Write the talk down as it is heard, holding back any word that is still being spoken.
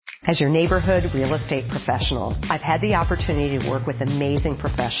As your neighborhood real estate professional, I've had the opportunity to work with amazing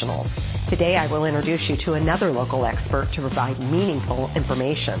professionals. Today I will introduce you to another local expert to provide meaningful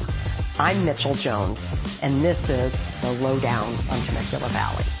information. I'm Mitchell Jones, and this is the Lowdown on Temecula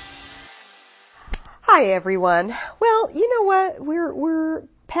Valley. Hi everyone. Well, you know what? We're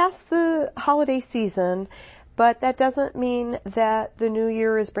past the holiday season, but that doesn't mean that the new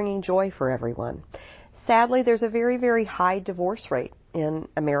year is bringing joy for everyone. Sadly, there's a very, very high divorce rate in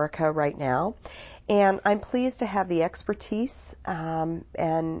America right now, and I'm pleased to have the expertise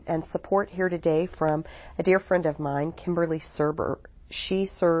and support here today from a dear friend of mine, Kimberly Serber. She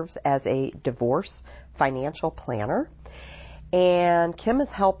serves as a divorce financial planner, and Kim has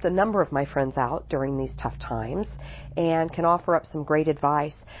helped a number of my friends out during these tough times and can offer up some great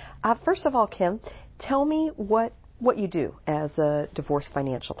advice. First of all, Kim, tell me what you do as a divorce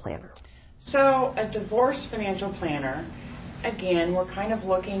financial planner. So a divorce financial planner, again, we're kind of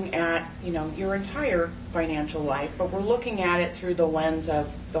looking at, your entire financial life, but we're looking at it through the lens of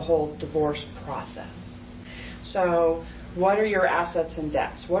the whole divorce process. So what are your assets and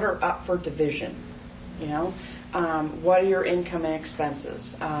debts? What are up for division? What are your income and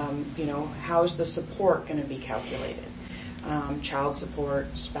expenses? How's the support going to be calculated? Child support,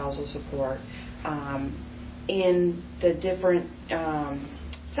 spousal support, in the different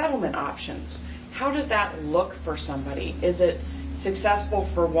settlement options. How does that look for somebody? Is it successful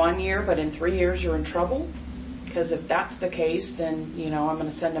for 1 year, but in 3 years you're in trouble? Because if that's the case, then, I'm going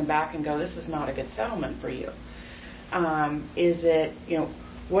to send them back and go, this is not a good settlement for you.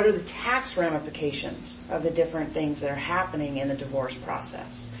 What are the tax ramifications of the different things that are happening in the divorce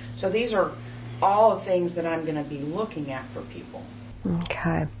process? So these are all the things that I'm going to be looking at for people.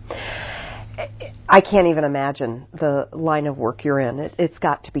 Okay. I can't even imagine the line of work you're in. It's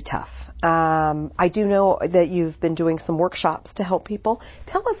got to be tough. I do know that you've been doing some workshops to help people.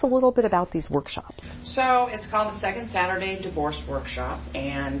 Tell us a little bit about these workshops. So it's called the Second Saturday Divorce Workshop,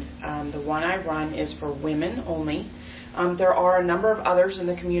 and the one I run is for women only. There are a number of others in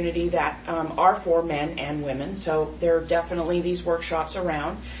the community that are for men and women, so there are definitely these workshops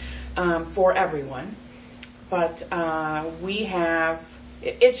around for everyone. But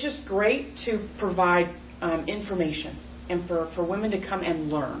it's just great to provide information and for women to come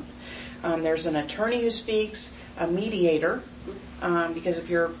and learn. There's an attorney who speaks, a mediator, because if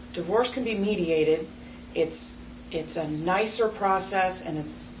your divorce can be mediated, it's a nicer process and it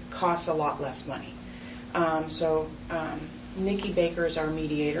costs a lot less money. So Nikki Baker is our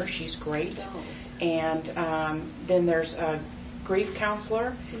mediator. She's great. And then there's a grief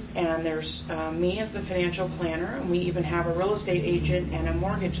counselor, and there's me as the financial planner, and we even have a real estate agent and a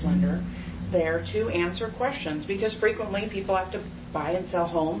mortgage lender there to answer questions, because frequently people have to buy and sell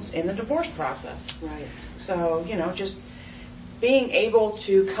homes in the divorce process. Right. So, just being able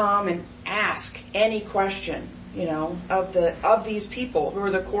to come and ask any question, of these people who are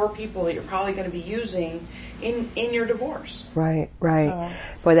the core people that you're probably going to be using in your divorce. Right. So.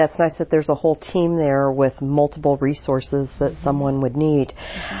 Boy, that's nice that there's a whole team there with multiple resources that someone would need.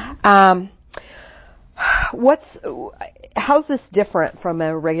 Mm-hmm. How's this different from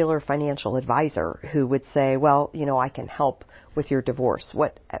a regular financial advisor who would say, well, I can help with your divorce?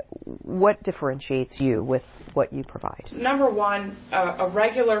 What differentiates you with what you provide? Number one, a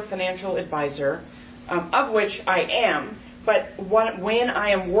regular financial advisor, of which I am, but when I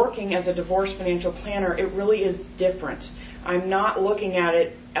am working as a divorce financial planner, it really is different. I'm not looking at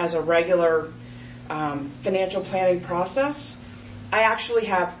it as a regular financial planning process. I actually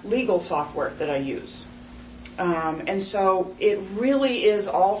have legal software that I use. And so it really is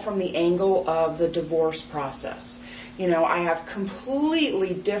all from the angle of the divorce process. I have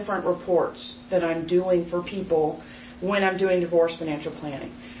completely different reports that I'm doing for people when I'm doing divorce financial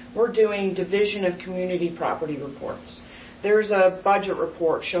planning. We're doing division of community property reports. There's a budget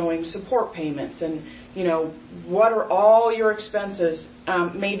report showing support payments and, what are all your expenses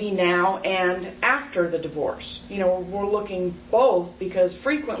maybe now and after the divorce. We're looking both because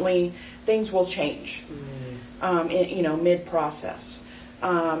frequently things will change, mid-process.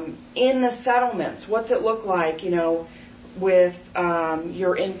 In the settlements, what's it look like, with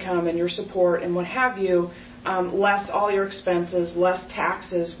your income and your support and what have you, less all your expenses, less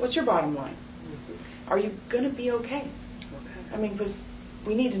taxes. What's your bottom line? Mm-hmm. Are you going to be okay? Because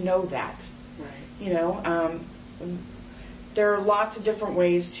we need to know that. Right. There are lots of different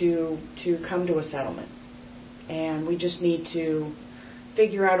ways to come to a settlement. And we just need to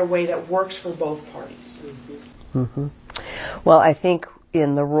figure out a way that works for both parties. Mm-hmm. Mm-hmm. Well, I think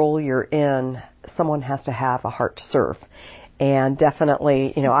in the role you're in, someone has to have a heart to serve. And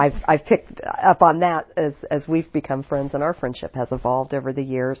definitely, I've picked up on that as we've become friends and our friendship has evolved over the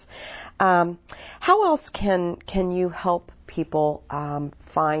years. How else can you help people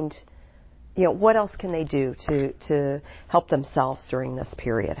find, what else can they do to help themselves during this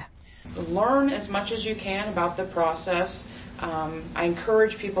period? Learn as much as you can about the process. I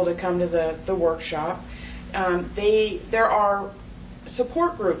encourage people to come to the workshop. There are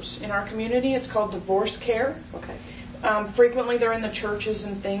support groups in our community. It's called Divorce Care. Okay. Frequently they're in the churches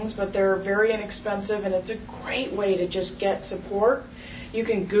and things, but they're very inexpensive, and it's a great way to just get support. You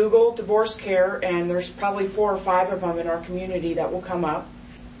can Google Divorce Care, and there's probably 4 or 5 of them in our community that will come up.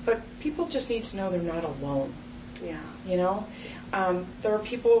 But people just need to know they're not alone. Yeah. There are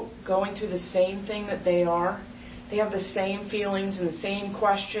people going through the same thing that they are. They have the same feelings and the same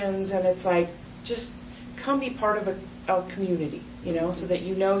questions, and it's like, just come be part of a community, so that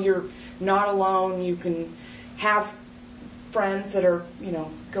you're not alone. You can have friends that are,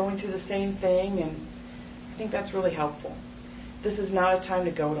 going through the same thing, and I think that's really helpful. This is not a time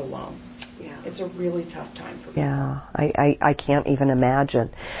to go it alone. Yeah. It's a really tough time for people. Yeah, I can't even imagine.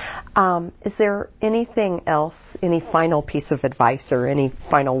 Is there anything else, any final piece of advice or any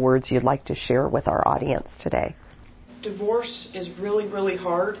final words you'd like to share with our audience today? Divorce is really, really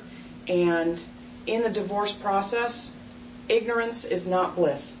hard, and in the divorce process, ignorance is not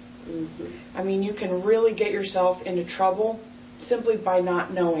bliss. Mm-hmm. I mean, you can really get yourself into trouble simply by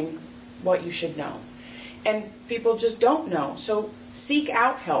not knowing what you should know. And people just don't know. So seek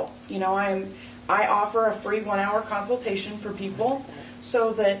out help. I offer a free 1-hour consultation for people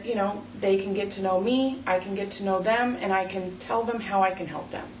so that, they can get to know me, I can get to know them, and I can tell them how I can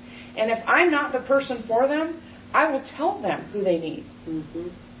help them. And if I'm not the person for them, I will tell them who they need. Mm-hmm.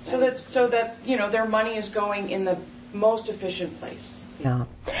 So that their money is going in the most efficient place. Yeah.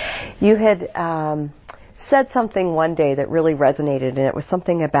 You had said something one day that really resonated, and it was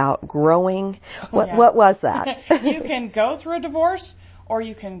something about growing. What was that? You can go through a divorce, or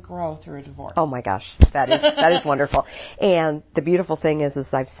you can grow through a divorce. Oh my gosh, that is wonderful. And the beautiful thing is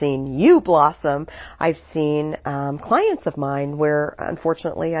I've seen you blossom. I've seen clients of mine where,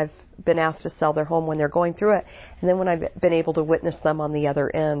 unfortunately, I've been asked to sell their home when they're going through it, and then when I've been able to witness them on the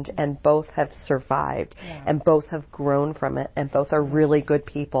other end, and both have survived, and both have grown from it, and both are really good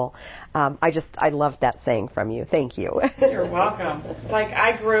people. I love that saying from you. Thank you. You're welcome. It's like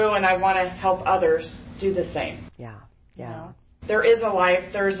I grew, and I want to help others do the same. Yeah. There is a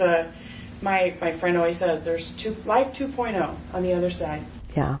life. My friend always says there's life 2.0 on the other side.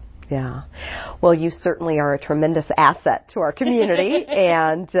 Yeah. Well, you certainly are a tremendous asset to our community,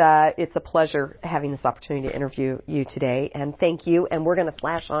 and it's a pleasure having this opportunity to interview you today. And thank you. And we're going to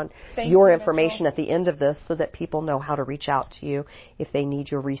flash on your information at the end of this so that people know how to reach out to you if they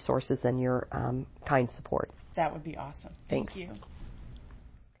need your resources and your kind support. That would be awesome. Thank you.